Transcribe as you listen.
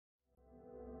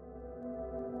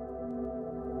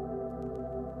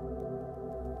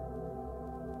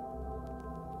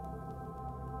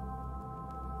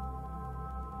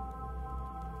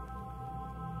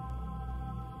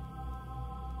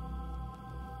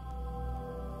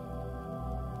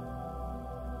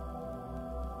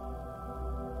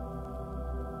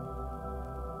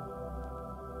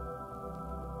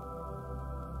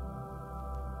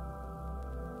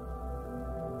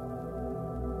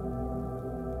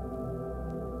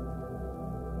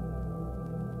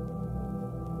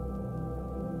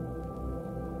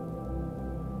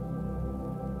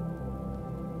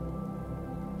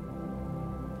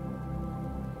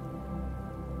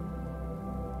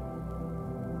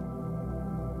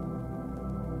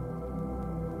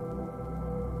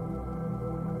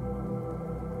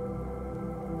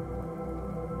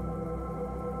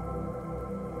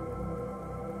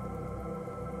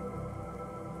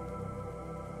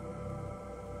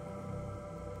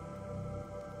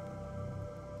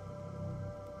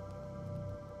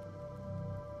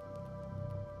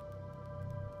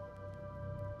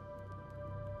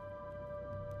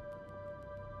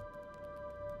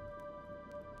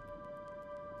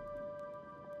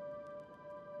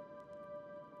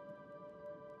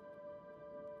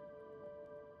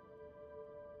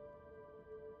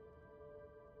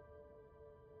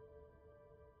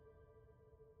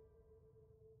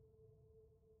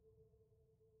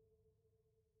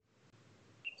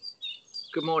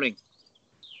Good morning.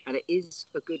 And it is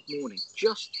a good morning.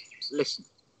 Just listen.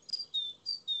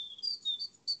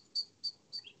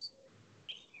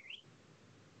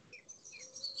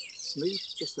 It's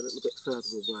moved just a little bit further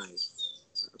away,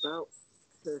 about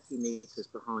 30 metres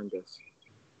behind us.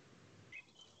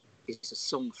 It's a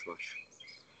song thrush.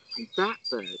 And that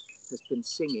bird has been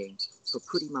singing for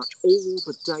pretty much all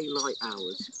the daylight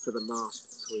hours for the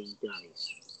last 3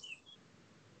 days.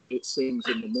 It sings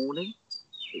in the morning,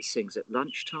 it sings at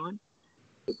lunchtime,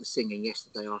 it was singing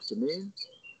yesterday afternoon,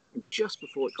 and just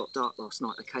before it got dark last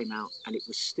night, I came out and it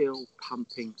was still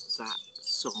pumping that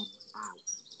song out.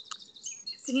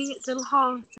 Singing its little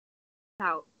heart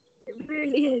out. It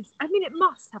really is. I mean, it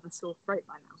must have a sore throat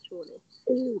by now, surely.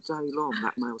 All day long,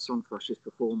 that male song thrush is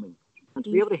performing. And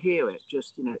to be able to hear it,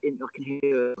 just, I can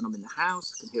hear it when I'm in the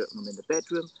house, I can hear it when I'm in the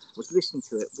bedroom. I was listening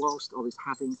to it whilst I was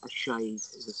having a shave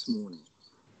this morning.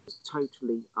 It's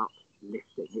totally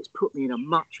uplifting. It's put me in a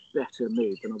much better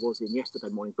mood than I was in yesterday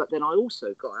morning. But then I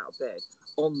also got out of bed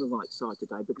on the right side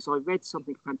today because I read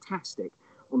something fantastic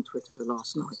on Twitter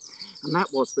last night. And that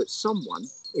was that someone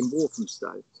in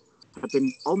Walthamstow had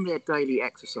been on their daily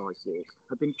exercise walk,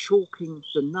 had been chalking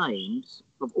the names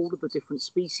of all of the different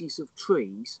species of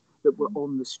trees that were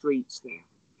on the streets there.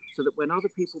 So that when other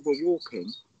people were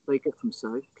walking, they got from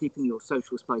keeping your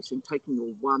social spacing, taking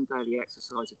your one daily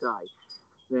exercise a day,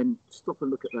 then stop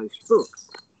and look at those books.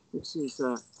 This is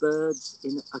Birds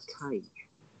in a Cage.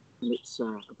 And it's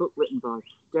a book written by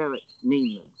Derek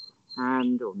Neiman,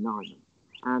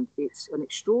 and it's an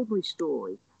extraordinary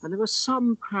story. And there are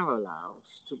some parallels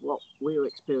to what we're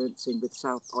experiencing with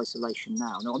South Isolation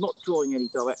now. Now, I'm not drawing any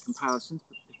direct comparisons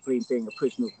between being a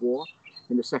prisoner of war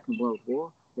in the Second World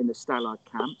War, in the Stalag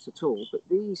camps at all, but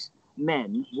these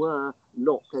men were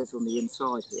locked as on the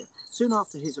inside here. Soon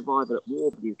after his arrival at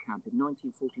Waterloo Camp in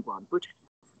 1941,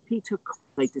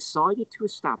 they decided to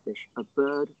establish a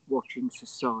bird watching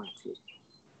society.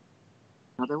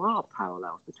 Now, there are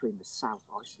parallels between the South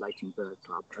Isolating Bird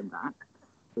Club and that.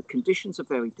 The conditions are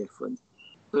very different,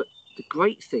 but the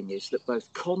great thing is that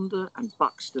both Conder and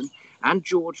Buxton and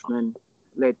Georgeman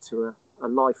led to a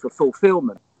life of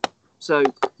fulfilment. So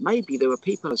maybe there are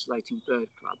people isolating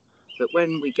Bird Club that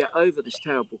when we get over this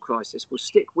terrible crisis, will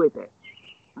stick with it,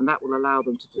 and that will allow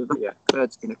them to do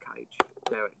Birds in a Cage.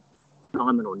 Derek,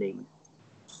 Nyman or Neiman?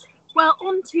 Well,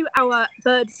 on to our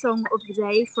bird song of the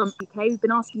day from UK. We've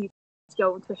been asking you to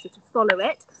go on Twitter to follow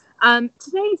it.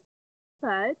 Today's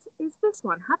bird is this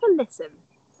one. Have a listen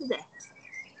to this.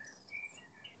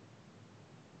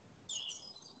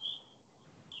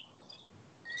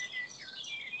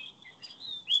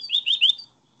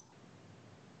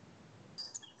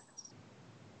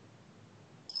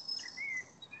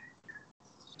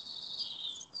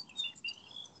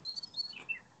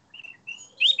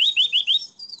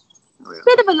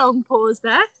 Bit of a long pause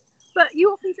there, but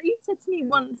you said to me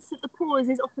once that the pause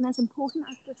is often as important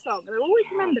as the song, and I always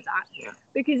remember that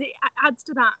because it adds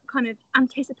to that kind of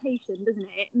anticipation, doesn't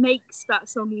it? It makes that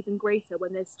song even greater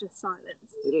when there's just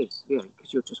silence. It is,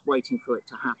 because you're just waiting for it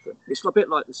to happen. It's a bit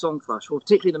like the song thrush, or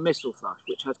particularly the missile thrush,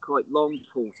 which has quite long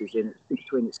pauses in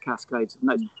between its cascades of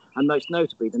notes, and most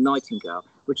notably the nightingale,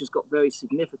 which has got very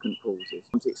significant pauses.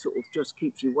 It sort of just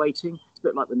keeps you waiting. It's a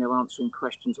bit like when they're answering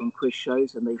questions on quiz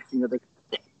shows, and they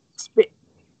spit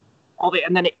of it,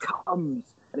 and then it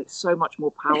comes, and it's so much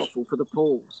more powerful for the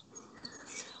pause.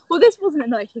 Well, this wasn't a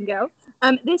nightingale.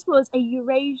 This was a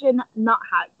Eurasian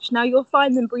nuthatch. Now, you'll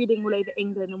find them breeding all over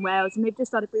England and Wales, and they've just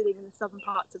started breeding in the southern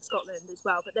parts of Scotland as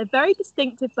well. But they're very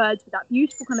distinctive birds with that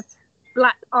beautiful kind of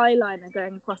black eyeliner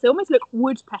going across. They almost look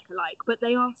woodpecker-like, but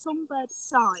they are songbird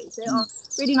size. They are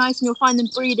really nice, and you'll find them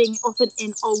breeding often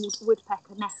in old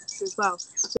woodpecker nests as well.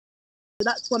 So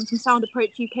that's one from Sound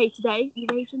Approach UK today,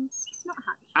 Eurasian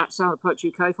nuthatch. At Sound Approach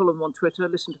UK, follow them on Twitter,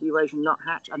 listen to the Eurasian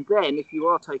nuthatch, and then if you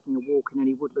are taking a walk in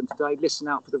any woodland today, listen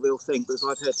out for the real thing, because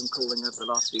I've heard them calling over the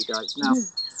last few days. Now,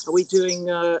 are we doing...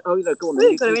 go on then.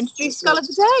 We've got to introduce Skull of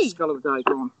the Day. Skull of the Day,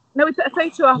 go on. No, we put a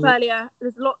photo up earlier.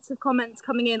 There's lots of comments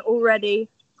coming in already.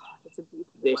 It's a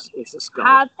beautiful one. This is a skull.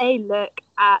 Have a look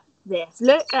at this.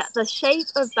 Look at the shape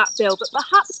of that bill, but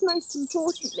perhaps most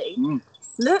importantly,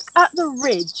 look at the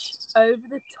ridge over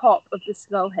the top of the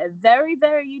skull here. Very,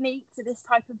 very unique to this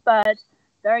type of bird.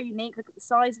 Very unique. Look at the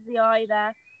size of the eye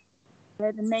there.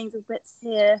 The nasal bits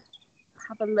here.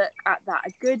 Have a look at that.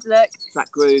 A good look. It's that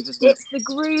groove, isn't it? It's the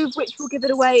groove which will give it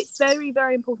away. It's very,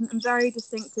 very important and very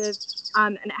distinctive,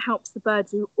 and it helps the bird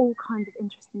do all kinds of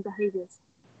interesting behaviours.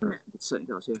 It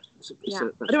certainly does, yeah.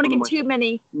 I don't want to get too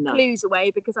many clues away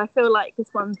because I feel like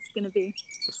this one's going to be...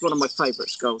 It's one of my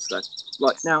favourite skulls, though.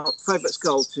 Like, now, favourite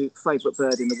skull to favourite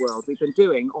bird in the world. We've been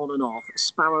doing, on and off,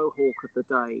 Sparrowhawk of the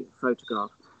Day photograph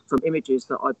from images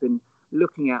that I've been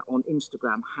looking at on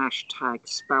Instagram, hashtag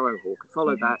Sparrowhawk. I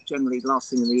follow that generally last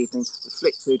thing in the evening. I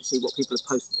flick through to see what people have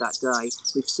posted that day.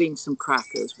 We've seen some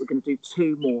crackers. We're going to do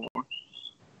 2 more.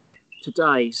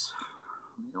 Today's...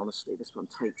 I mean, honestly, this one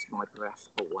takes my breath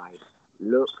away.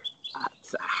 Look at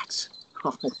that.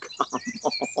 Oh,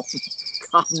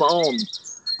 come on.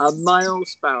 A male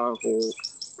sparrowhawk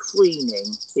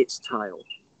preening its tail,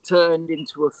 turned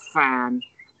into a fan,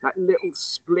 that little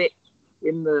split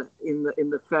in the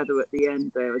feather at the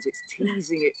end there as it's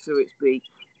teasing it through its beak.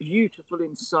 Beautiful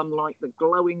in sunlight, the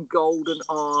glowing golden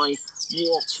eye.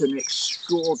 What an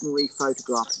extraordinary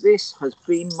photograph. This has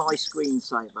been my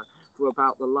screensaver for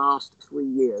about the last 3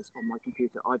 years on my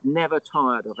computer. I've never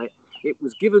tired of it. It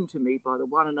was given to me by the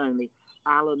one and only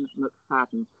Alan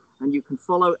McFadden, and you can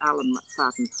follow Alan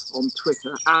McFadden on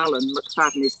Twitter. Alan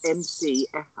McFadden is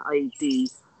McFadyen,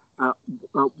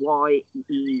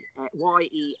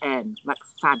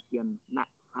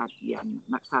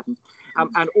 McFadden,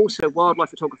 and also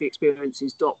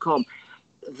wildlifephotographyexperiences.com.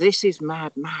 This is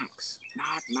Mad Max.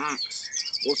 Mad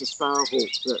Max was a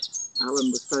sparrowhawk that Alan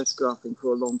was photographing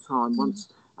for a long time. Once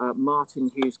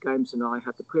Martin Hughes Gomes and I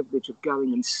had the privilege of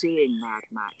going and seeing Mad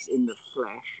Max in the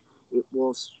flesh. It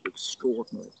was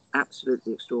extraordinary,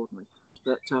 absolutely extraordinary.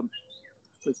 But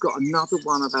we've got another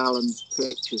one of Alan's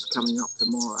pictures coming up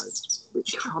tomorrow,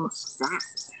 which comes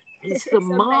that. He's the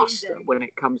master when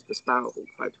it comes to sparrowhawk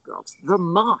photographs. The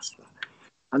master.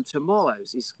 And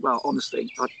tomorrow's is, well,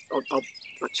 honestly,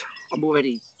 I'm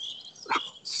already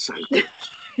so good.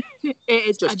 It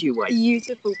is just you wait.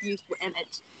 Beautiful, beautiful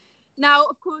image. Now,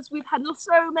 of course, we've had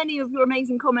so many of your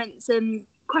amazing comments and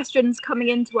questions coming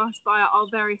into us via our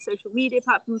various social media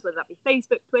platforms, whether that be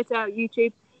Facebook, Twitter,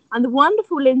 YouTube. And the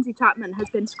wonderful Lindsey Chapman has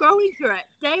been scrolling through it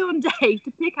day on day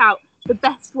to pick out the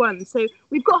best ones. So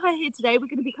we've got her here today. We're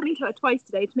going to be coming to her twice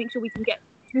today to make sure we can get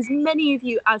to as many of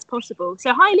you as possible.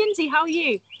 So hi, Lindsey, how are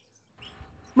you?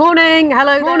 Morning,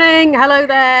 hello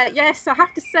there. Yes, I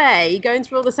have to say, going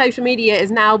through all the social media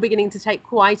is now beginning to take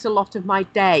quite a lot of my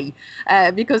day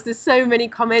because there's so many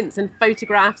comments and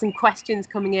photographs and questions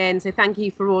coming in. So thank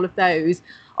you for all of those.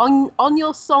 On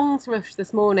your song thrush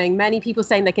this morning, many people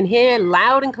saying they can hear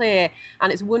loud and clear,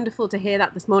 and it's wonderful to hear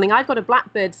that this morning. I've got a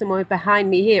blackbird somewhere behind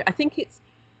me here. I think it's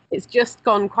just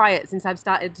gone quiet since I've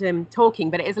started talking,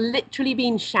 but it has literally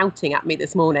been shouting at me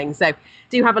this morning. So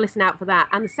do have a listen out for that.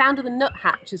 And the sound of the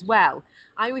nuthatch as well.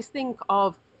 I always think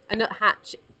of a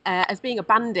nuthatch as being a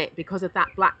bandit because of that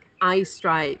black eye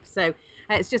stripe. So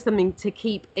it's just something to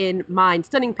keep in mind.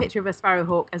 Stunning picture of a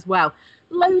sparrowhawk as well.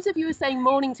 Loads of you are saying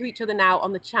morning to each other now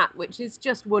on the chat, which is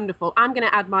just wonderful. I'm going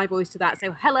to add my voice to that.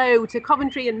 So hello to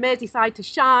Coventry and Merseyside, to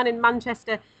Shan in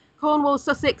Manchester, Cornwall,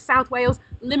 Sussex, South Wales,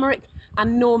 Limerick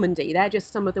and Normandy. They're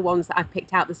just some of the ones that I've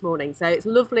picked out this morning. So it's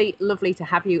lovely, lovely to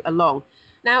have you along.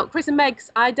 Now, Chris and Megs,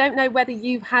 I don't know whether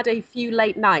you've had a few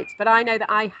late nights, but I know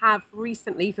that I have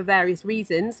recently for various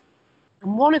reasons.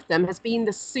 And one of them has been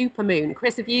the supermoon.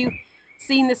 Chris, have you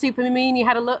seen the supermoon? You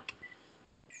had a look?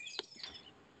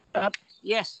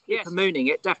 Yes, mooning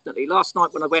it, definitely. Last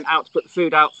night when I went out to put the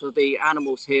food out for the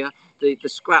animals here, the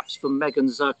scraps from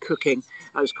Megan's cooking,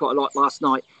 that was quite a lot last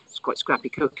night. It's quite scrappy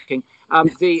cooking.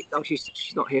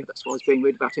 She's not here, that's why I was being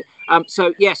rude about it.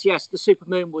 So yes, the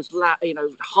supermoon was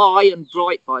high and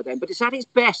bright by then, but it's at its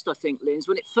best, I think, Linz,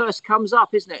 when it first comes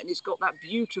up, isn't it? And it's got that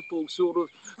beautiful sort of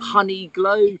honey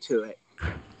glow to it.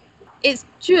 It's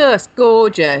just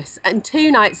gorgeous. And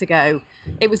 2 nights ago,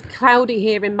 it was cloudy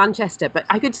here in Manchester, but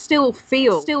I could still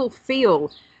feel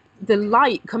the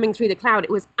light coming through the cloud. It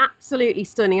was absolutely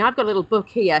stunning. I've got a little book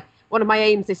here. One of my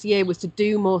aims this year was to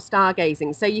do more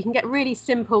stargazing. So you can get really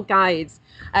simple guides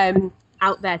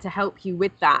out there to help you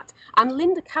with that. And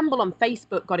Linda Campbell on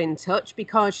Facebook got in touch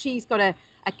because she's got a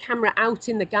camera out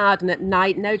in the garden at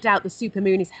night. No doubt the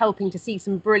supermoon is helping to see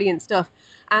some brilliant stuff.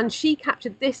 And she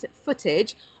captured this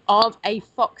footage of a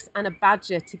fox and a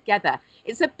badger together.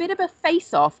 It's a bit of a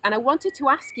face-off, and I wanted to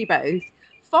ask you both,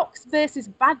 fox versus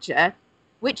badger,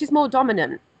 which is more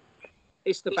dominant?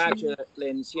 It's the badger,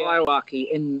 Linz, hierarchy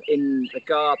in the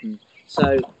garden.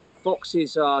 So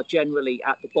foxes are generally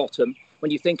at the bottom.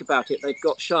 When you think about it, they've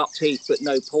got sharp teeth but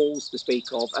no paws to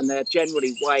speak of, and they're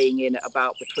generally weighing in at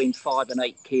about between 5 and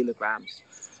 8 kilograms.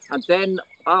 And then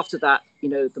after that, you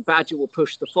know, the badger will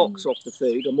push the fox off the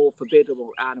food, a more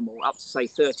formidable animal, up to say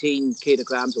 13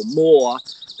 kilograms or more,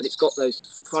 but it's got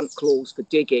those front claws for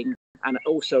digging and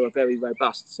also a very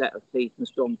robust set of teeth and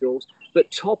strong jaws. But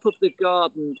top of the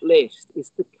garden list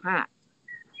is the cat,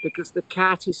 because the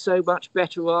cat is so much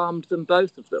better armed than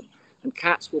both of them. And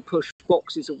cats will push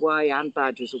foxes away and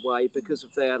badgers away because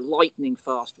of their lightning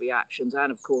fast reactions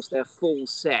and, of course, their full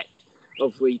set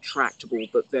of retractable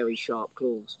but very sharp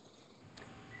claws.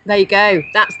 There you go.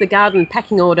 That's the garden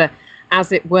pecking order,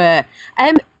 as it were.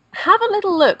 Have a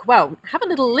little look. Well, have a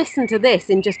little listen to this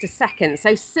in just a second.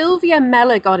 So Sylvia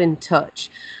Meller got in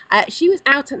touch. She was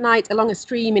out at night along a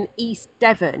stream in East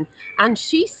Devon, and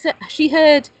she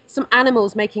heard some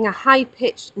animals making a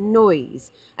high-pitched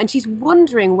noise, and she's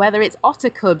wondering whether it's otter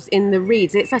cubs in the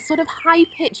reeds. It's a sort of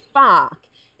high-pitched bark.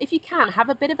 If you can, have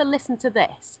a bit of a listen to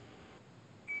this.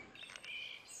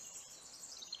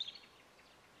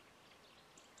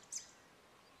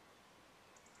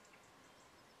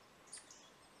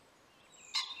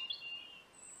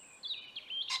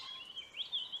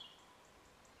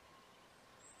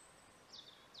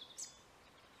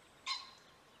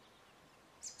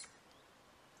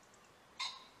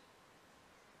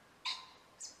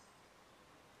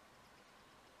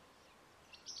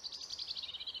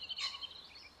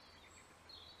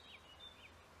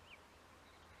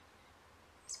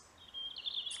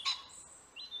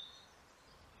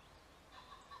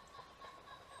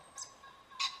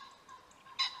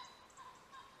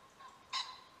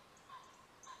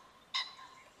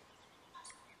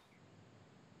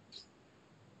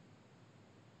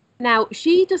 Now,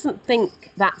 she doesn't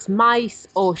think that's mice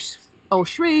or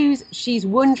shrews. She's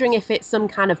wondering if it's some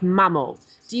kind of mammal.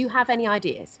 Do you have any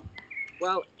ideas?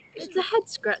 Well, It's a head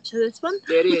scratcher, this one.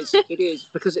 it is,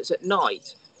 because it's at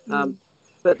night.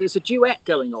 But there's a duet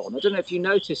going on. I don't know if you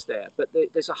noticed there, but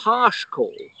there's a harsh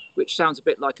call, which sounds a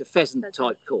bit like a pheasant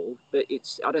type call, but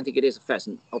I don't think it is a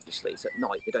pheasant, obviously. It's at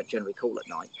night. They don't generally call at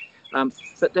night.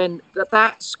 But then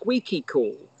that squeaky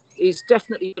call is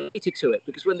definitely related to it,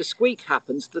 because when the squeak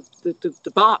happens,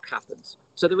 the bark happens.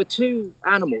 So there are two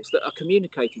animals that are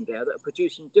communicating there that are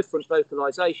producing different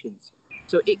vocalizations.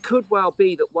 So it could well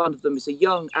be that one of them is a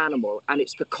young animal and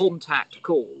it's the contact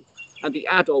call, and the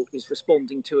adult is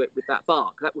responding to it with that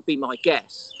bark. That would be my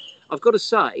guess. I've got to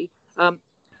say,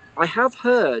 I have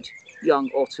heard young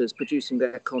otters producing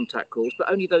their contact calls,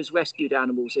 but only those rescued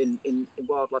animals in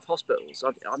wildlife hospitals.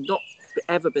 I've not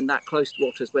ever been that close to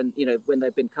otters when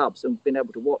they've been cubs and been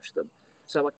able to watch them.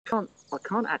 So I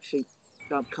can't actually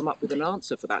come up with an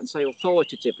answer for that and say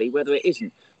authoritatively whether it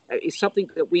isn't. It's something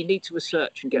that we need to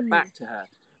research and get back to her.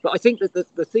 But I think that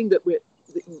the thing that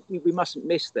we mustn't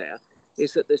miss there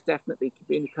is that there's definitely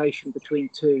communication between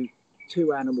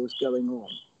two animals going on.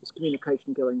 There's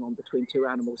communication going on between two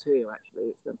animals here,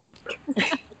 actually.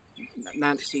 It's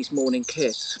Nancy's morning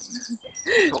kiss.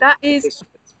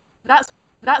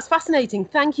 That's fascinating.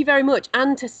 Thank you very much.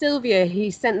 And to Sylvia, who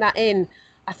sent that in,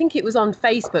 I think it was on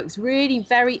Facebook. It's really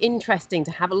very interesting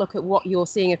to have a look at what you're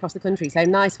seeing across the country. So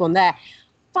nice one there.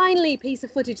 Finally, piece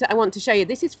of footage that I want to show you.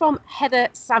 This is from Heather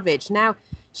Savage. Now,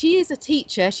 she is a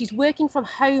teacher. She's working from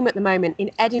home at the moment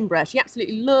in Edinburgh. She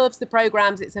absolutely loves the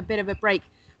programmes. It's a bit of a break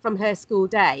from her school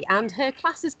day. And her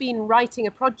class has been writing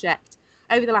a project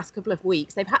over the last couple of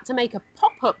weeks. They've had to make a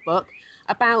pop-up book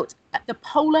about the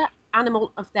polar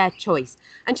animal of their choice.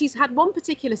 And she's had one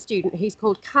particular student who's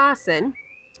called Carson,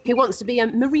 who wants to be a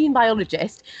marine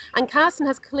biologist. And Carson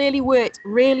has clearly worked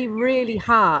really, really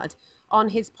hard on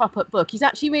his pop-up book. He's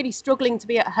actually really struggling to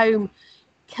be at home,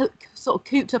 sort of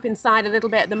cooped up inside a little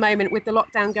bit at the moment with the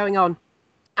lockdown going on.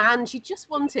 And she just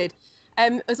wanted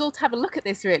us all to have a look at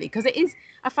this, really, because it is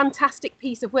a fantastic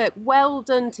piece of work. Well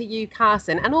done to you,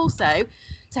 Carson, and also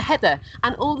to Heather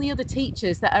and all the other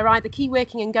teachers that are either key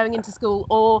working and going into school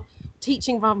or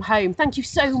teaching from home. Thank you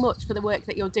so much for the work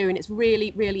that you're doing. It's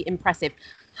really, really impressive.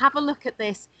 Have a look at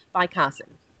this by Carson.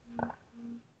 The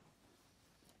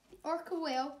orca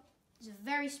whale is a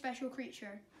very special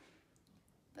creature,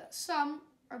 but some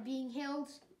are being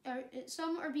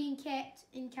kept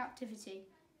in captivity.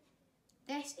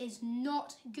 This is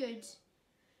not good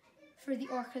for the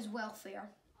orca's welfare.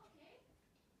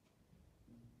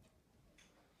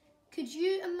 Could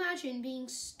you imagine being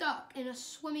stuck in a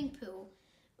swimming pool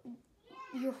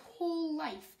your whole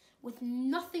life with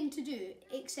nothing to do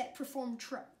except perform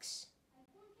tricks?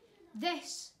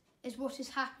 This is what is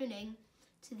happening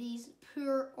to these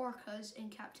poor orcas in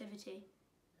captivity.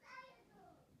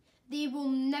 They will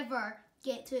never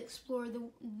get to explore the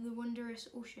wondrous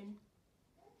ocean.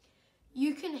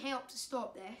 You can help to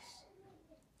stop this.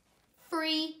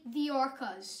 Free the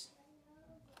orcas.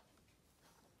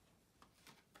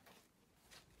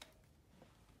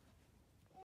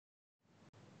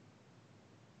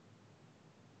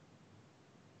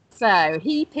 So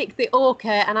he picked the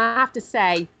orca, and I have to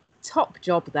say, top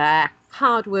job there.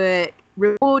 Hard work,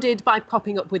 rewarded by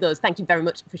popping up with us. Thank you very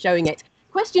much for showing it.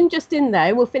 Question just in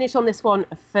though, we'll finish on this one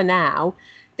for now.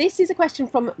 This is a question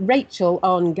from Rachel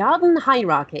on garden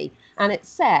hierarchy, and it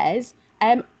says,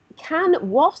 can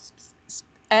wasps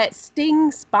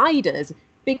sting spiders?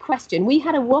 Big question. We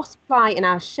had a wasp fly in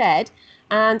our shed,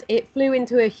 and it flew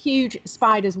into a huge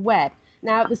spider's web.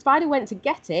 Now, the spider went to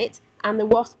get it, and the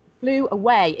wasp flew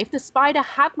away. If the spider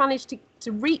had managed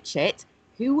to reach it,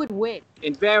 who would win?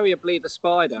 Invariably the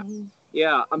spider.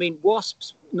 Yeah, I mean,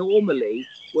 wasps normally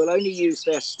will only use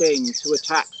their sting to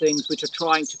attack things which are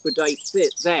trying to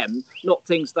predate them, not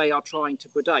things they are trying to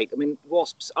predate. I mean,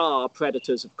 wasps are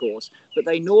predators, of course, but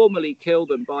they normally kill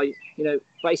them by,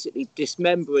 basically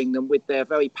dismembering them with their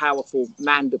very powerful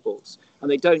mandibles,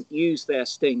 and they don't use their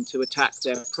sting to attack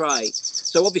their prey.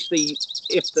 So obviously,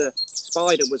 if the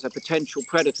spider was a potential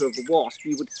predator of the wasp,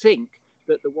 you would think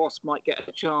that the wasp might get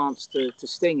a chance to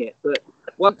sting it. But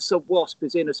once a wasp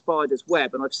is in a spider's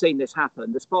web, and I've seen this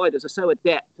happen, the spiders are so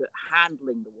adept at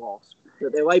handling the wasp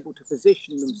that they're able to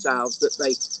position themselves that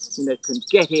they can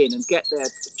get in and get their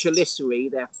chelicerae,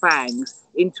 their fangs,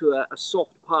 into a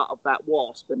soft part of that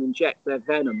wasp and inject their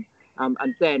venom,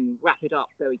 and then wrap it up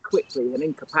very quickly and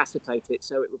incapacitate it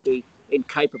so it would be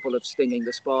incapable of stinging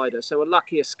the spider. So a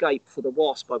lucky escape for the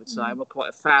wasp, I would say. I'm not quite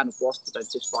a fan of wasps. I don't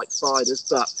dislike spiders,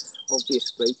 but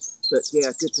obviously. But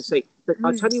yeah, good to see. But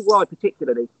I'll tell you why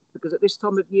particularly, because at this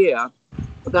time of year,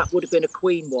 that would have been a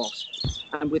queen wasp.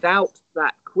 And without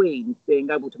that queen being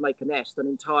able to make a nest, an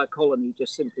entire colony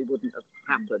just simply wouldn't have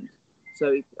happened.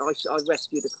 So I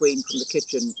rescued a queen from the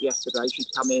kitchen yesterday.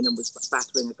 She'd come in and was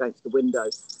battering against the window.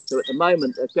 So at the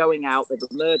moment, they're going out. They've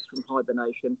emerged from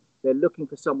hibernation. They're looking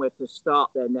for somewhere to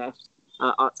start their nest,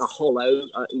 a hollow,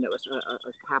 a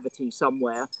cavity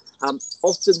somewhere.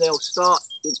 Often they'll start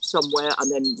somewhere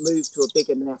and then move to a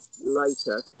bigger nest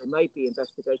later. They may be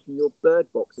investigating your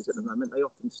bird boxes at the moment. They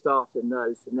often start in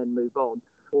those and then move on.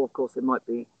 Or, of course, they might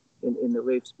be in the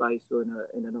roof space or in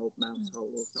an old mouse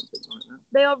hole or something like that.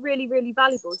 They are really, really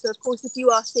valuable. So, of course, if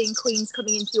you are seeing queens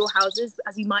coming into your houses,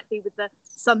 as you might be with the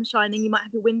sun shining, you might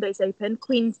have your windows open,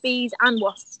 queens, bees and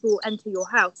wasps will enter your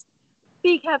house.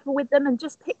 Be careful with them and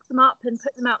just pick them up and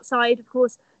put them outside. Of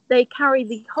course, they carry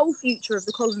the whole future of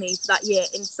the colony for that year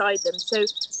inside them. So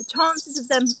the chances of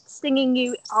them stinging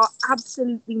you are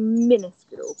absolutely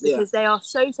minuscule because they are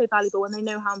so, so valuable and they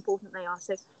know how important they are.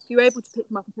 So if you're able to pick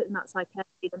them up and put them outside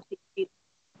carefully, then please do.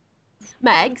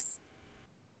 Megs?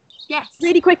 Yes.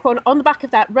 Really quick one. On the back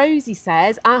of that, Rosie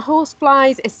says, are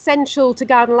horseflies essential to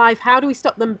garden life? How do we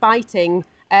stop them biting?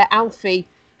 Alfie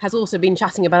has also been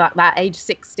chatting about that, age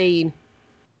 16.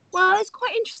 Well, it's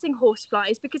quite interesting,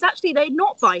 horseflies, because actually they're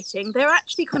not biting. They're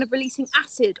actually kind of releasing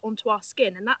acid onto our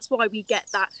skin, and that's why we get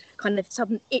that kind of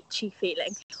sudden itchy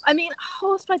feeling. I mean,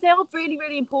 horseflies, they are really,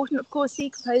 really important, of course,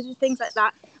 decomposers, things like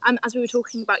that, as we were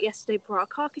talking about yesterday for our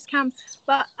carcass cam.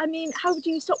 But, I mean, how would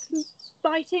you stop them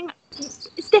biting?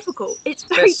 It's difficult. It's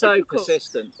very difficult.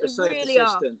 Persistent. They're so really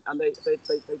persistent. And they're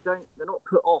not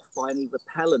put off by any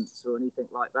repellents or anything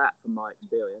like that, from my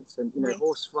experience. And,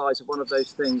 horseflies are one of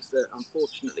those things that,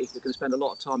 unfortunately, if you're going to spend a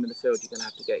lot of time in the field, you're going to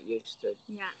have to get used to.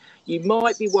 Yeah. You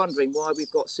might be wondering why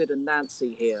we've got Sid and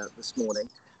Nancy here this morning.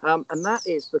 And that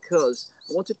is because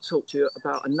I wanted to talk to you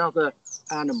about another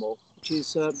animal, which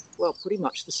is, pretty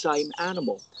much the same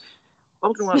animal.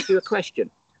 I'm going to ask you a question.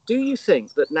 Do you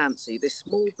think that Nancy, this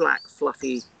small black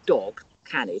fluffy dog,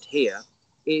 canid here,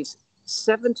 is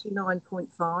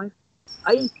 79.5,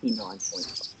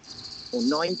 89.5 or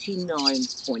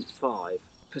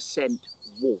 99.5%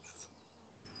 wolf?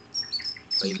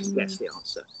 So you can guess the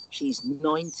answer. She's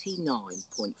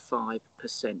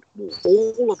 99.5% wolf.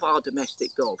 All of our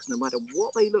domestic dogs, no matter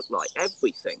what they look like,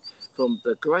 everything from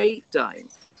the Great Dane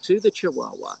to the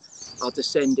Chihuahua, are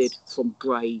descended from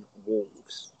grey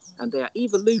wolves. And their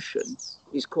evolution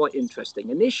is quite interesting.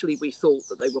 Initially, we thought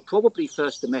that they were probably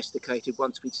first domesticated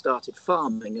once we'd started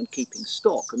farming and keeping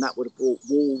stock, and that would have brought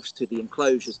wolves to the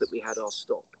enclosures that we had our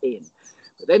stock in.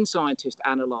 But then scientists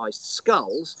analysed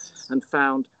skulls and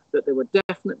found that there were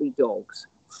definitely dogs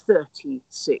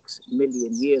 36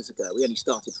 million years ago. We only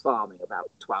started farming about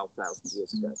 12,000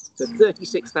 years ago. So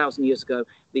 36,000 years ago,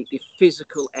 the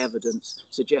physical evidence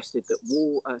suggested that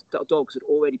dogs had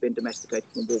already been domesticated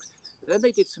from wolves. But then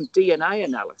they did some DNA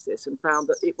analysis and found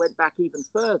that it went back even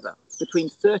further. Between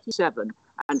 37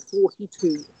 and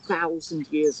 42,000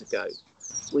 years ago,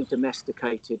 we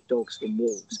domesticated dogs from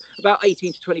wolves. About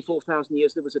 18 to 24,000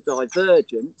 years, there was a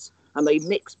divergence, and they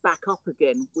mixed back up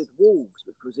again with wolves,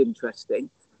 which was interesting.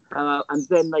 And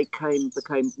then they became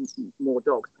more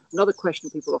dogs. another question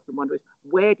people often wonder is,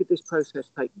 where did this process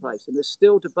take place? And there's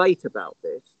still debate about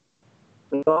this.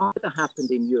 It either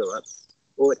happened in Europe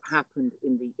or it happened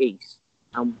in the East.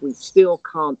 And we still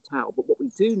can't tell. But what we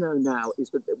do know now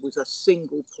is that there was a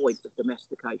single point of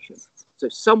domestication. So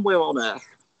somewhere on Earth,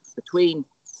 between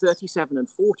 37 and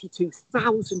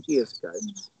 42,000 years ago,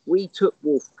 we took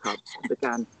wolf cubs and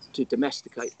began to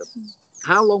domesticate them.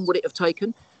 How long would it have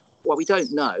taken? Well, we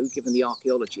don't know, given the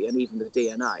archaeology and even the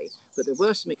DNA, but there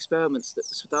were some experiments that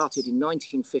started in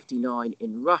 1959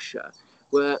 in Russia,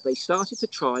 where they started to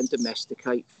try and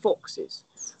domesticate foxes.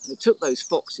 And they took those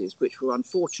foxes, which were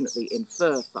unfortunately in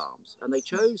fur farms, and they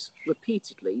chose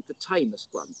repeatedly the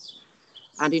tamest ones.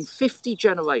 And in 50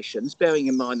 generations, bearing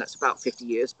in mind that's about 50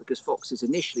 years, because foxes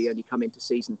initially only come into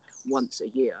season once a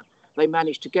year, they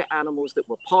managed to get animals that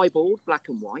were piebald, black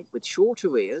and white, with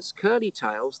shorter ears, curly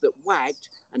tails that wagged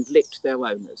and licked their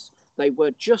owners. They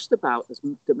were just about as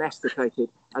domesticated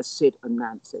as Sid and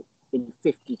Nancy in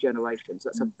 50 generations.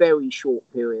 That's a very short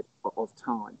period of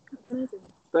time.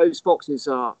 Those foxes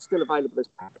are still available as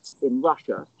pets in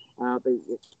Russia. The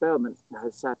experiment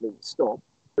has sadly stopped,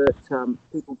 but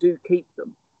people do keep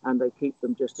them, and they keep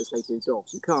them just as they do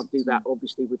dogs. You can't do that,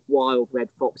 obviously, with wild red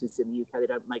foxes in the UK. They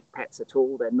don't make pets at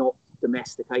all. They're not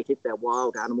domesticated. They're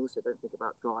wild animals, so don't think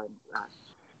about trying that.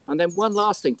 And then one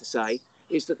last thing to say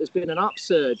is that there's been an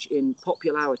upsurge in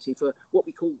popularity for what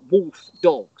we call wolf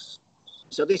dogs.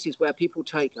 So this is where people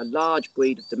take a large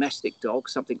breed of domestic dog,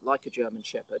 something like a German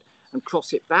Shepherd, and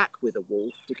cross it back with a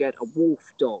wolf to get a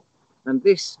wolf dog. And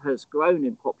this has grown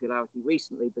in popularity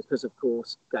recently because, of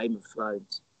course, Game of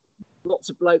Thrones. Lots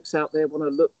of blokes out there want to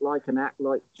look like and act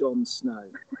like Jon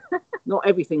Snow. Not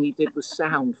everything he did was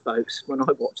sound, folks. When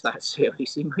I watched that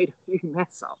series, he made a few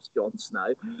mess-ups, Jon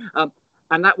Snow.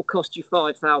 And that will cost you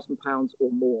 £5,000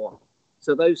 or more.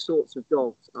 So those sorts of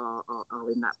dogs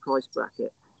are in that price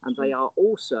bracket. And they are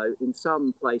also, in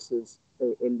some places,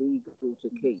 illegal to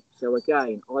keep. So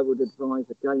again, I would advise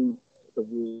against the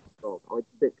wolf dog. I'd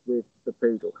stick with the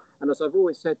poodle. And as I've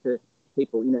always said to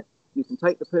people, you know, you can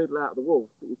take the poodle out of the wolf,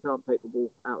 but you can't take the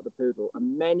wolf out of the poodle.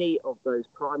 And many of those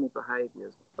primal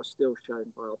behaviours are still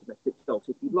shown by our domestic dogs.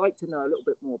 If you'd like to know a little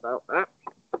bit more about that,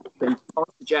 then I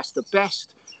suggest the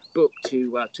best book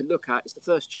to look at is the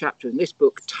first chapter in this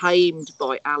book, Tamed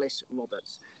by Alice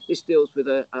Roberts. This deals with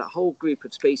a whole group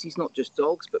of species, not just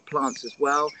dogs, but plants as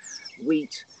well,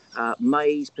 wheat,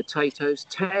 maize, potatoes,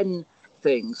 10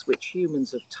 things which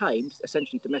humans have tamed,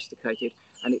 essentially domesticated,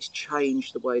 and it's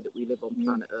changed the way that we live on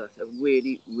planet Earth. A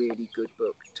really, really good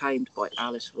book, Tamed by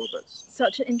Alice Roberts.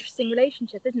 Such an interesting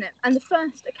relationship, isn't it? And the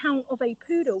first account of a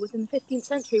poodle was in the 15th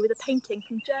century with a painting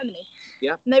from Germany.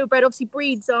 Yeah. And they were bred, obviously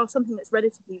breeds are something that's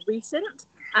relatively recent.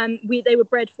 And they were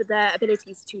bred for their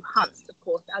abilities to hunt, of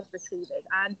course, as retrievers.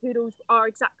 And poodles are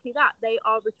exactly that. They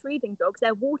are retrieving dogs.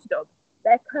 They're water dogs.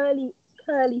 Their curly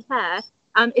hair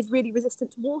is really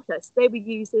resistant to water. So they were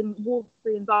used in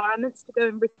water-free environments to go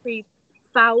and retrieve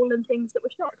fowl and things that were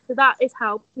shot. So that is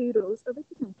how poodles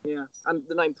originated. Yeah, and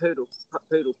the name poodle,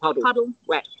 Puddle.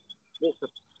 wet, water.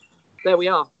 There we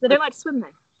are. They don't like to swim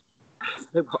though.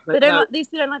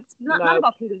 None of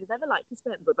our poodles have ever liked to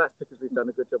swim. But that's because we've done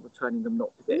a good job of training them not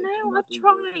to get into I've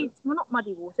tried. Well, not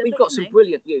muddy water. We've got some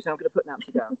brilliant news. I'm going to put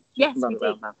Nancy down. Yes, we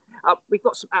do. We've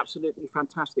got some absolutely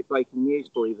fantastic breaking news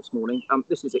for you this morning.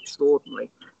 This is extraordinary.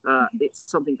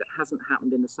 It's something that hasn't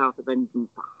happened in the south of England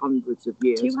for hundreds of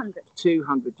years.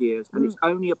 200 years. And it's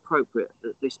only appropriate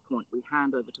at this point we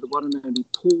hand over to the one and only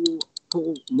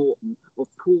Paul Morton of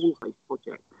Pool Life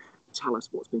Project to tell us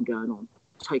what's been going on.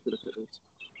 Take a look at this.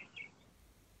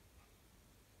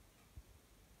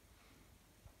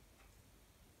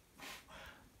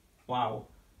 Wow.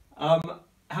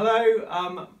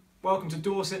 Hello, welcome to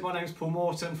Dorset. My name's Paul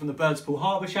Morton from the Birds Pool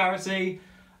Harbour charity,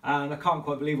 and I can't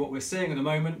quite believe what we're seeing at the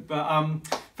moment, but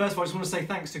first of all I just want to say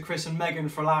thanks to Chris and Megan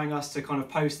for allowing us to kind of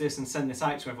post this and send this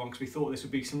out to everyone, because we thought this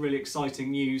would be some really exciting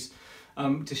news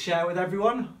to share with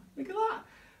everyone. Look at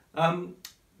that.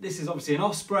 This is obviously an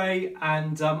osprey,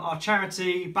 and our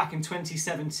charity, back in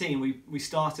 2017, we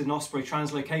started an osprey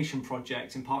translocation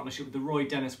project in partnership with the Roy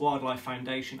Dennis Wildlife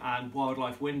Foundation and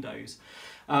Wildlife Windows,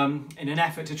 in an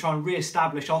effort to try and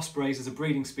re-establish ospreys as a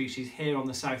breeding species here on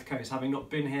the south coast, having not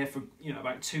been here for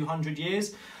about 200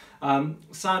 years.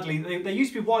 Sadly, they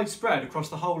used to be widespread across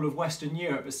the whole of Western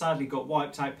Europe, but sadly got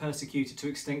wiped out, persecuted to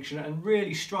extinction, and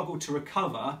really struggled to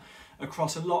recover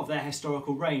across a lot of their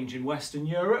historical range in Western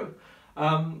Europe.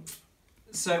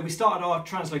 So we started our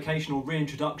translocation or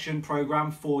reintroduction programme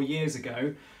 4 years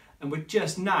ago, and we're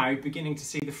just now beginning to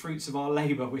see the fruits of our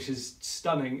labour, which is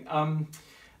stunning.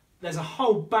 there's a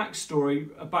whole backstory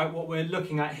about what we're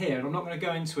looking at here, and I'm not going to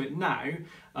go into it now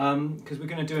because we're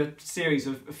going to do a series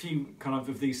of a few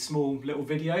of these small little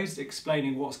videos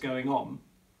explaining what's going on.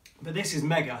 But this is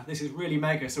mega, this is really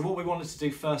mega. So what we wanted to do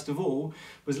first of all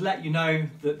was let you know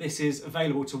that this is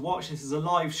available to watch. This is a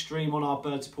live stream on our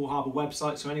Birds of Poole Harbour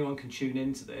website, so anyone can tune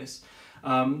into this.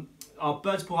 Our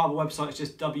Birds of Poole Harbour website is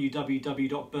just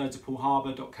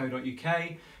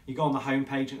www.birdsofpooleharbour.co.uk. You go on the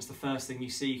homepage and it's the first thing you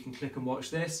see. You can click and watch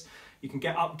this. You can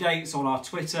get updates on our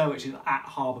Twitter, which is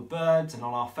 @HarbourBirds, and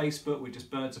on our Facebook, which is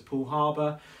Birds of Poole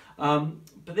Harbour.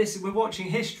 But we're watching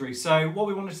history. So what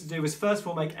we wanted to do was first of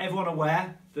all make everyone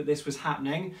aware that this was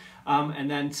happening, and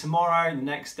then tomorrow, the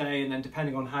next day, and then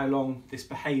depending on how long this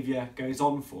behaviour goes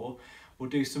on for, we'll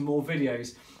do some more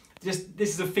videos. This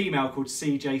is a female called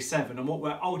CJ7, and what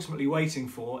we're ultimately waiting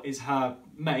for is her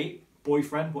mate,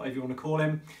 boyfriend, whatever you want to call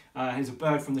him. He's a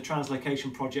bird from the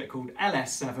translocation project called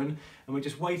LS7, and we're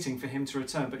just waiting for him to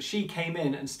return. But she came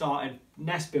in and started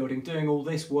nest building, doing all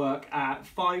this work at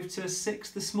 5 to 6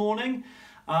 this morning.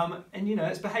 And you know,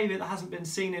 it's behaviour that hasn't been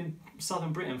seen in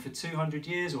southern Britain for 200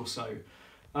 years or so.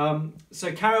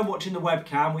 So carry on watching the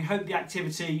webcam. We hope the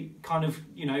activity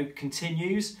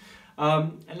continues.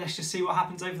 And let's just see what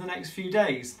happens over the next few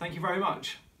days. Thank you very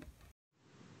much.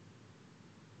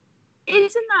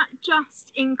 Isn't that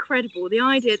just incredible? The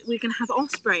idea that we're going to have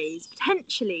ospreys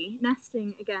potentially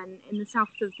nesting again in the south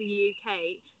of the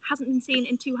UK hasn't been seen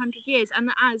in 200 years.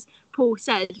 And as Paul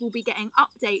said, we'll be getting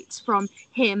updates from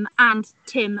him and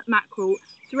Tim Mackerel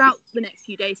throughout the next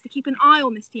few days to keep an eye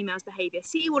on this female's behaviour,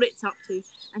 see what it's up to,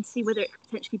 and see whether it could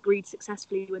potentially breed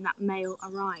successfully when that male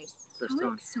arrives.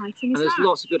 How exciting is that? And there's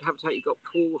lots of good habitat. You've got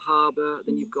Poole Harbour,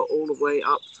 then you've got all the way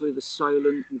up through the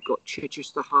Solent, you've got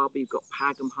Chichester Harbour, you've got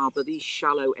Packham Harbour. These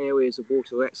shallow areas of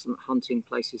water are excellent hunting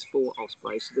places for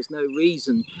ospreys, so there's no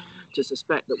reason to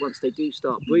suspect that once they do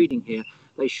start breeding here,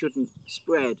 they shouldn't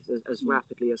spread as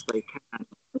rapidly as they can.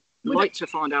 If you'd like to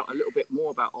find out a little bit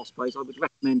more about ospreys, I would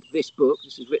recommend this book.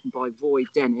 This is written by Roy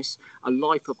Dennis, A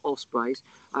Life of Ospreys.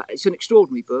 It's an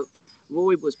extraordinary book.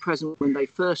 Roy was present when they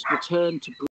first returned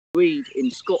to breed in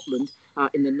Scotland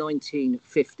in the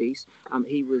 1950s.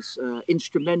 He was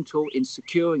instrumental in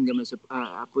securing them as a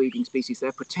breeding species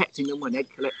there, protecting them when egg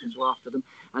collectors were after them,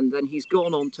 and then he's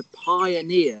gone on to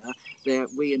pioneer their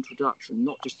reintroduction,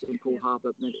 not just in Poole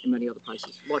Harbour, but in many other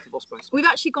places. Life of Ospreys. We've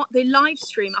actually got the live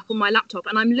stream up on my laptop,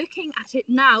 and I'm looking at it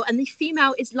now, and the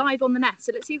female is live on the nest.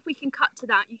 So let's see if we can cut to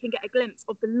that. You can get a glimpse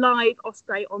of the live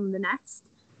osprey on the nest.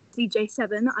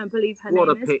 CJ7, I believe her name is.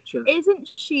 What a picture. Isn't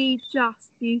she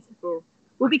just beautiful?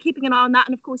 We'll be keeping an eye on that,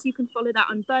 and of course you can follow that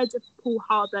on Birds of Poole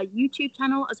Harbour YouTube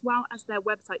channel as well as their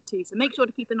website too, so make sure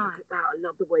to keep an eye on that. I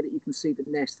love the way that you can see the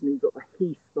nest, and you've got the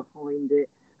heath behind it,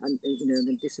 and and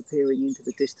then disappearing into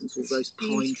the distance, all those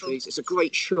pine trees. It's a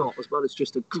great shot as well as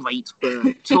just a great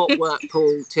bird. Top work,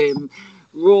 Paul, Tim,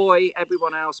 Roy,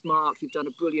 everyone else, Mark. You've done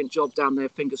a brilliant job down there,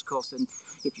 fingers crossed, and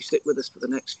if you stick with us for the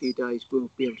next few days, we'll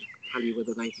be able to tell you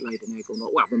whether they've laid an egg or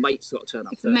not. Well, the mate's got to turn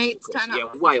up if first, the mates turn up.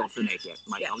 Yeah, way off an egg yet,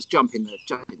 mate. Yeah. I was jumping the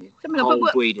whole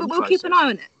breeding but we'll process. keep an eye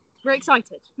on it. We're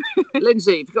excited.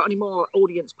 Lindsay, have you got any more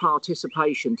audience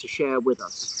participation to share with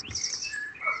us?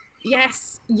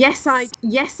 Yes,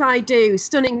 I do.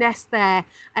 Stunning nest there.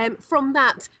 From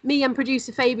that, me and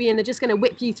producer Fabian are just going to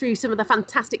whip you through some of the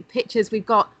fantastic pictures we've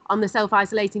got on the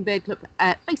Self-Isolating Bird Club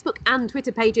Facebook and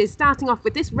Twitter pages, starting off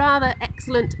with this rather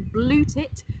excellent blue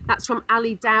tit. That's from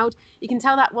Ali Dowd. You can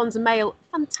tell that one's a male,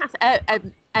 fantastic,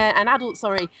 an adult,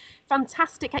 sorry.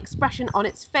 Fantastic expression on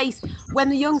its face. When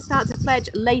the young start to fledge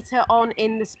later on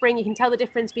in the spring, you can tell the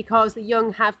difference because the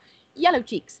young have yellow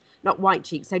cheeks, not white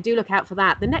cheeks, so do look out for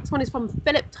that. The next one is from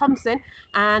Philip Thompson,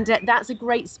 and that's a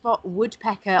great spot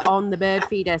woodpecker on the bird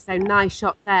feeder, so nice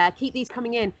shot there. Keep these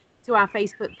coming in to our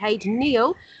Facebook page.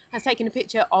 Neil has taken a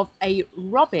picture of a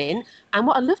robin, and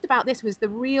what I loved about this was the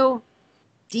real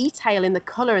detail in the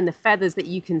colour and the feathers that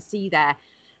you can see there.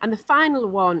 And the final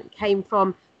one came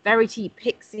from Verity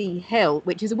Pixie Hill,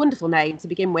 which is a wonderful name to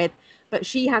begin with, but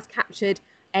she has captured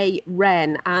a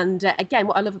wren. And again,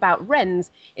 what I love about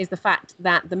wrens is the fact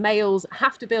that the males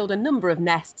have to build a number of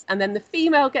nests, and then the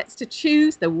female gets to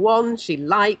choose the one she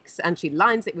likes, and she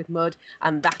lines it with mud,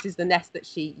 and that is the nest that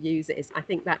she uses. I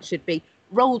think that should be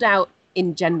rolled out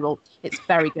in general. It's a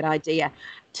very good idea.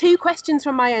 2 questions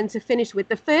from my end to finish with.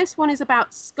 The first one is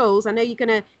about skulls. I know you're going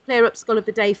to clear up skull of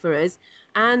the day for us.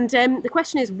 And the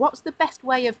question is, what's the best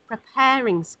way of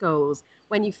preparing skulls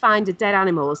when you find a dead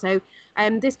animal? So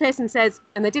this person says,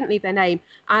 and they didn't leave their name,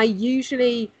 I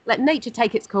usually let nature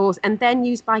take its course and then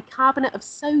use bicarbonate of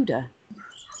soda.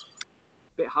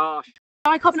 Bit harsh.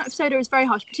 Bicarbonate of soda is very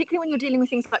harsh, particularly when you're dealing with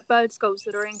things like bird skulls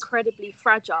that are incredibly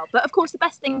fragile. But of course, the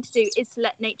best thing to do is to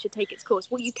let nature take its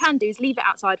course. What you can do is leave it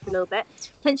outside for a little bit,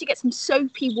 potentially get some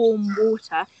soapy warm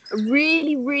water, a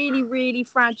really, really, really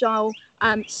fragile,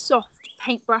 soft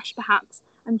paintbrush perhaps,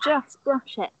 and just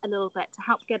brush it a little bit to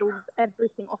help get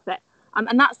everything off it.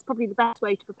 And that's probably the best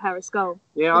way to prepare a skull.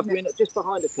 Yeah, I've been just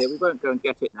behind us here. We won't go and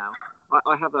get it now.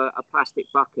 I have a plastic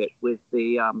bucket with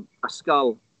a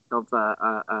skull of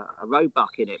a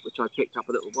roebuck in it, which I picked up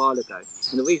a little while ago.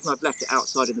 And the reason I've left it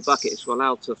outside in the bucket is to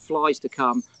allow the flies to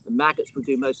come. The maggots will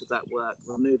do most of that work,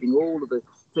 removing all of the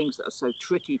things that are so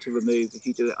tricky to remove if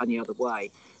you do it any other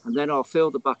way. And then I'll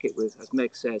fill the bucket with, as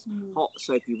Meg says, hot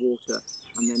soapy water,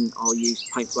 and then I'll use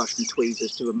paintbrush and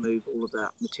tweezers to remove all of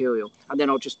that material. And then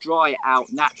I'll just dry it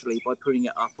out naturally by putting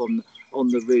it up on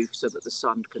the roof so that the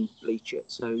sun can bleach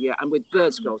it. So yeah, and with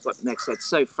bird skulls, like Meg said,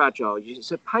 so fragile.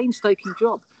 It's a painstaking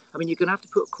job. I mean, you're going to have to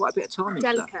put quite a bit of time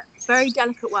into that. Very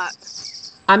delicate work.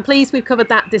 I'm pleased we've covered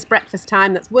that this breakfast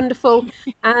time. That's wonderful.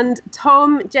 And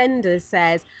Tom Genders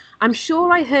says, I'm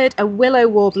sure I heard a willow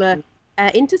warbler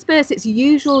intersperse its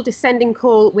usual descending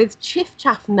call with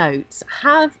chiff-chaff notes.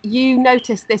 Have you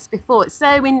noticed this before? It's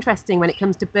so interesting when it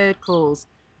comes to bird calls.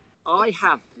 I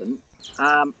haven't.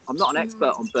 I'm not an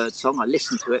expert on birdsong. I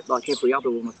listen to it like every other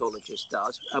ornithologist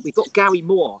does. We've got Gary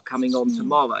Moore coming on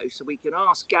tomorrow, so we can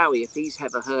ask Gary if he's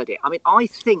ever heard it. I mean, I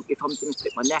think, if I'm going to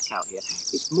stick my neck out here,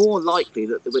 it's more likely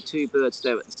that there were two birds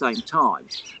there at the same time.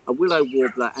 A willow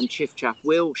warbler and chiff-chaff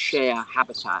will share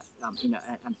habitat,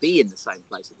 and be in the same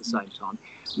place at the same time.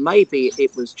 Maybe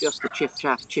it was just the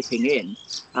chiff-chaff chipping in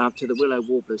to the willow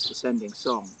warbler's descending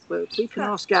song. But we can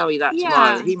ask Gary that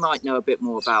tomorrow. He might know a bit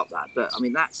more about that. But I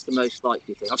mean, that's the most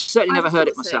likely thing. I've certainly never heard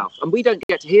it myself. And we don't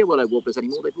get to hear willow warblers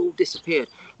anymore. They've all disappeared.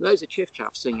 Loads of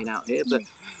chiff-chaff singing out here. But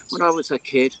when I was a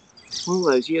kid, all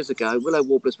those years ago, willow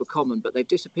warblers were common, but they've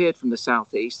disappeared from the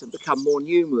southeast and become more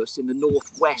numerous in the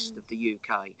northwest of the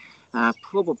UK.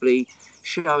 Probably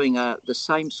showing the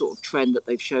same sort of trend that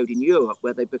they've showed in Europe,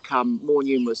 where they become more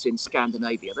numerous in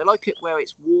Scandinavia. They like it where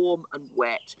it's warm and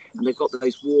wet, and they've got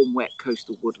those warm, wet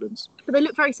coastal woodlands. But they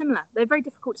look very similar. They're very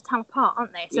difficult to tell apart,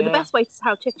 aren't they? So the best way to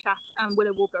tell chiff-chaff and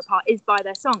willow warbler apart is by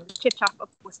their songs. Chiff-chaff, of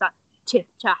course, that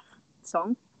chiff-chaff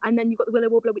song, and then you've got the willow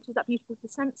warbler, which is that beautiful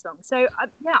descent song. So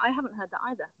I haven't heard that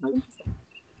either. Nope. Interesting.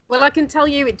 Well, I can tell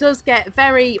you it does get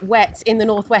very wet in the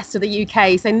northwest of the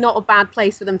UK, so not a bad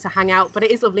place for them to hang out, but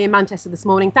it is lovely in Manchester this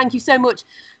morning. Thank you so much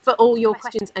for all your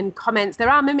questions and comments. There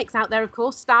are mimics out there, of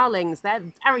course, starlings. They're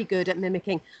very good at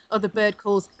mimicking other bird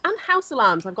calls and house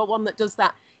alarms. I've got one that does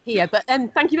that here. But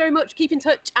thank you very much. Keep in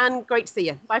touch and great to see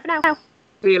you. Bye for now.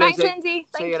 See you, Thanks, Lindsay. Lindsay.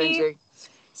 See you, Lindsay.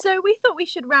 So we thought we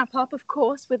should wrap up, of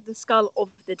course, with the skull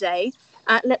of the day.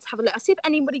 Let's have a look. I'll see if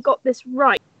anybody got this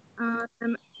right.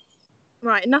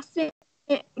 Right, nothing.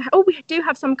 Oh, we do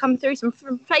have some come through. Some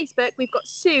from Facebook. We've got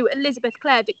Sue, Elizabeth,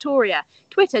 Claire, Victoria,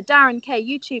 Twitter, Darren K,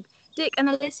 YouTube, Dick and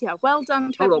Alicia. Well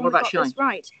done to everyone who got this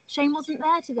right. Shane wasn't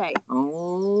there today.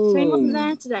 Oh. Shane wasn't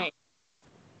there today.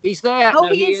 He's there. Oh,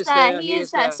 no, he is there. He is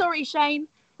there. Sorry, Shane.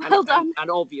 Well done. And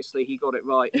obviously he got it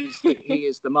right. He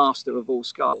is the master of all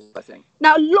skulls, I think.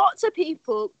 Now, lots of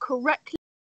people correctly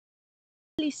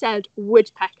said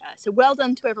woodpecker, so well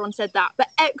done to everyone said that, but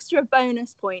extra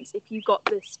bonus points if you got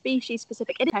the species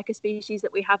specific woodpecker species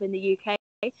that we have in the UK.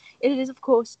 It is, of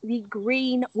course, the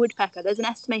green woodpecker. There's an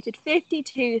estimated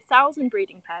 52,000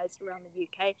 breeding pairs around the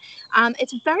UK.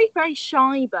 It's a very, very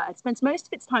shy bird. It spends most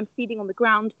of its time feeding on the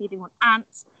ground, feeding on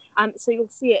ants. So you'll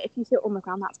see it if you see it on the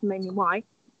ground. That's mainly why.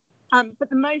 But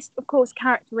the most, of course,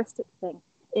 characteristic thing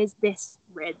is this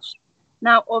ridge.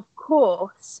 Now, of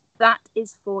course, that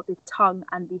is for the tongue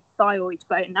and the thyroid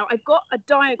bone. Now, I've got a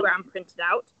diagram printed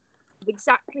out of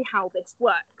exactly how this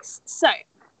works. So,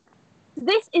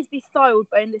 this is the thyroid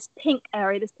bone, this pink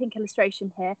area, this pink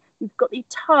illustration here. We've got the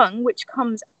tongue, which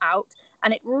comes out,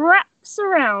 and it wraps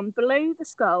around below the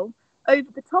skull,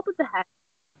 over the top of the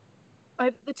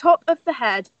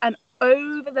head, and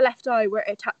over the left eye where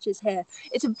it attaches here.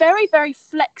 It's a very, very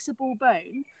flexible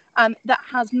bone that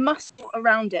has muscle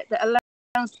around it that allows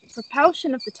the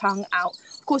propulsion of the tongue out.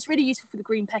 Of course, really useful for the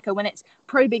green pecker when it's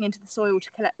probing into the soil to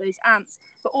collect those ants,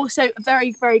 but also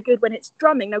very, very good when it's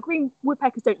drumming. Now, green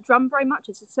woodpeckers don't drum very much.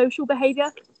 It's a social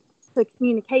behaviour, so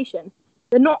communication.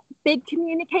 They're not big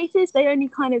communicators. They only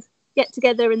kind of get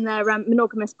together in their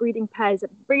monogamous breeding pairs at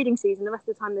breeding season. The rest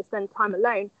of the time they spend time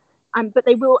alone. But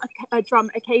they will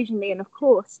drum occasionally. And of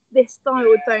course, this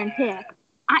thyroid bone here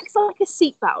acts like a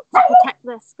seatbelt to protect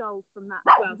their skull from that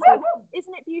as well. So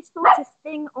isn't it beautiful? It's a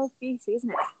thing of beauty, isn't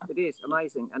it? It is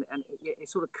amazing. And it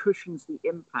sort of cushions the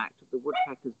impact of the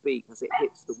woodpecker's beak as it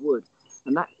hits the wood.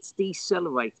 And that's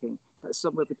decelerating. at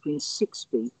somewhere between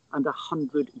 60 and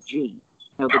 100 G.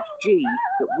 Now, the G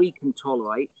that we can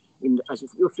tolerate,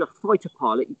 if you're a fighter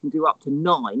pilot, you can do up to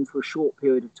 9 for a short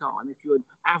period of time. If you're an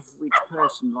average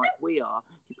person like we are,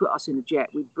 if you put us in a jet,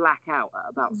 we black out at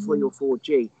about 3 or 4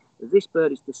 G. This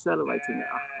bird is decelerating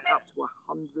at up to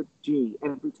 100 G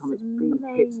every time its beak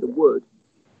hits the wood.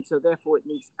 So therefore, it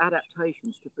needs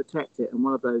adaptations to protect it, and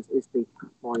one of those is the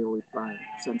hyoid bone.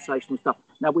 Sensational stuff.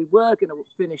 Now, we were going to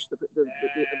finish the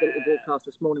broadcast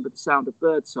this morning with the sound of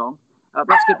bird song.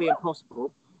 That's going to be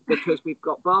impossible because we've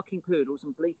got barking poodles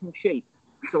and bleating sheep.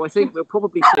 So I think we'll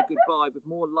probably say goodbye with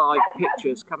more live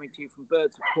pictures coming to you from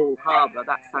Birds of Poole Harbour.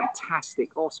 That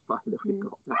fantastic osprey that we've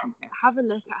got down there. Have a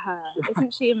look at her.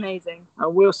 Isn't she amazing?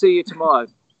 And we'll see you tomorrow.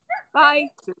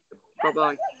 Bye.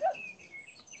 Bye-bye.